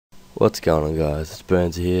What's going on, guys? It's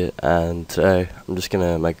Burns here, and today I'm just going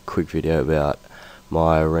to make a quick video about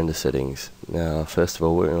my render settings. Now, first of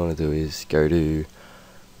all, what we want to do is go to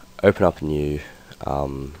open up a new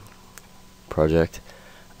project,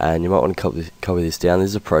 and you might want to copy this down.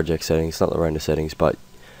 This is a project settings, not the render settings, but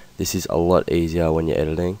this is a lot easier when you're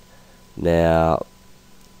editing. Now,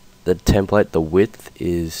 the template, the width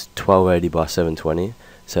is 1280 by 720,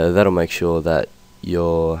 so that'll make sure that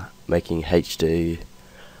you're making HD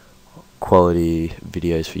quality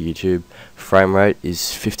videos for YouTube. Frame rate is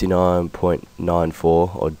 59.94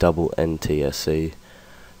 or double NTSC.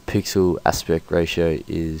 Pixel aspect ratio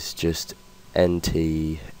is just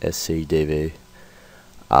NTSC-DV.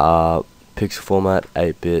 Pixel format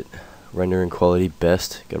 8-bit. Rendering quality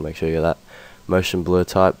best, gotta make sure you get that. Motion blur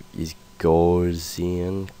type is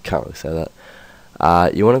Gaussian, can't really say that.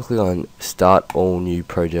 You want to click on start all new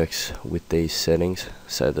projects with these settings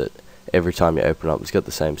so that every time you open up it's got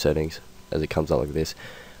the same settings as it comes up like this.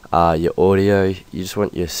 Your audio, you just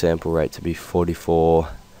want your sample rate to be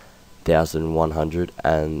 44,100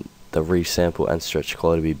 and the resample and stretch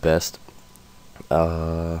quality to be best.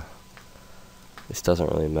 This doesn't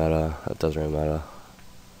really matter, that doesn't really matter.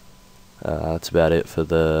 That's about it for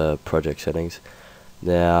the project settings.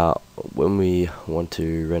 Now, when we want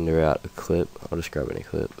to render out a clip, I'll just grab any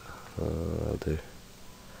clip. I'll do.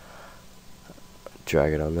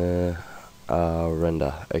 Drag it on there.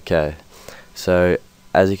 Render. Okay. So,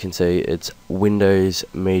 as you can see, it's Windows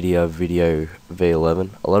Media Video V11.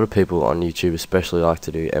 A lot of people on YouTube especially like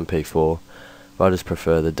to do MP4, but I just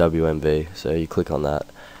prefer the WMV. So you click on that,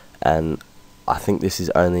 and I think this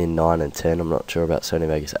is only in 9 and 10. I'm not sure about Sony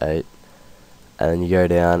Vegas 8. And you go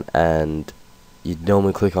down and you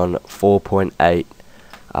normally click on 4.8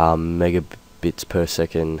 megabits per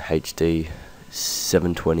second HD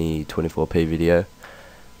 720 24p video,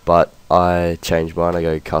 but I changed mine. I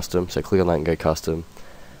go custom, so click on that and go custom,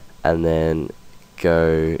 and then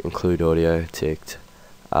go include audio, ticked.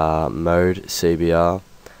 Mode CBR,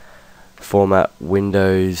 format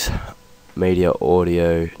Windows Media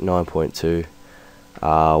Audio 9.2,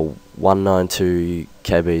 192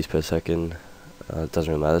 kbs per second. It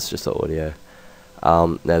doesn't really matter, it's just the audio.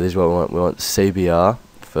 Now this is what we want. We want CBR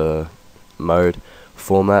for mode,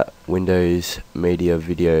 format Windows Media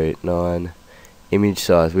Video 9, image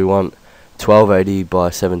size we want 1280 by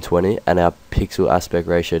 720, and our pixel aspect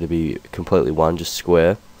ratio to be completely 1, just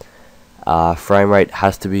square. Frame rate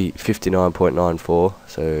has to be 59.94,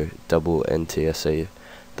 so double NTSC.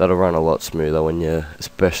 That'll run a lot smoother when you're,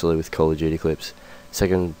 especially with Call of Duty clips.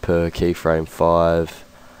 Second per keyframe 5,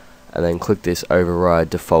 and then click this override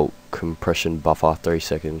default compression buffer 3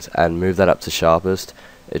 seconds and move that up to sharpest.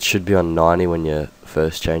 It should be on 90 when you're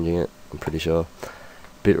first changing it, I'm pretty sure.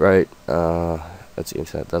 Bitrate, that's the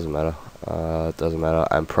internet, doesn't matter.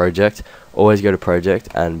 And project, always go to project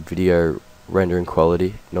and video rendering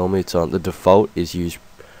quality. Normally it's on, the default is use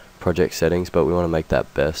project settings, but we want to make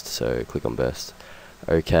that best, so click on best.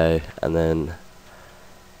 Okay, and then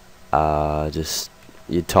just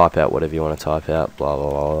you type out whatever you want to type out, blah blah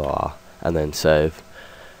blah blah, and then save.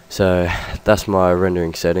 So that's my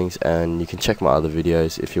rendering settings, and you can check my other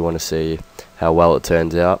videos if you want to see how well it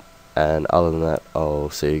turns out. And other than that, I'll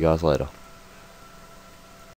see you guys later.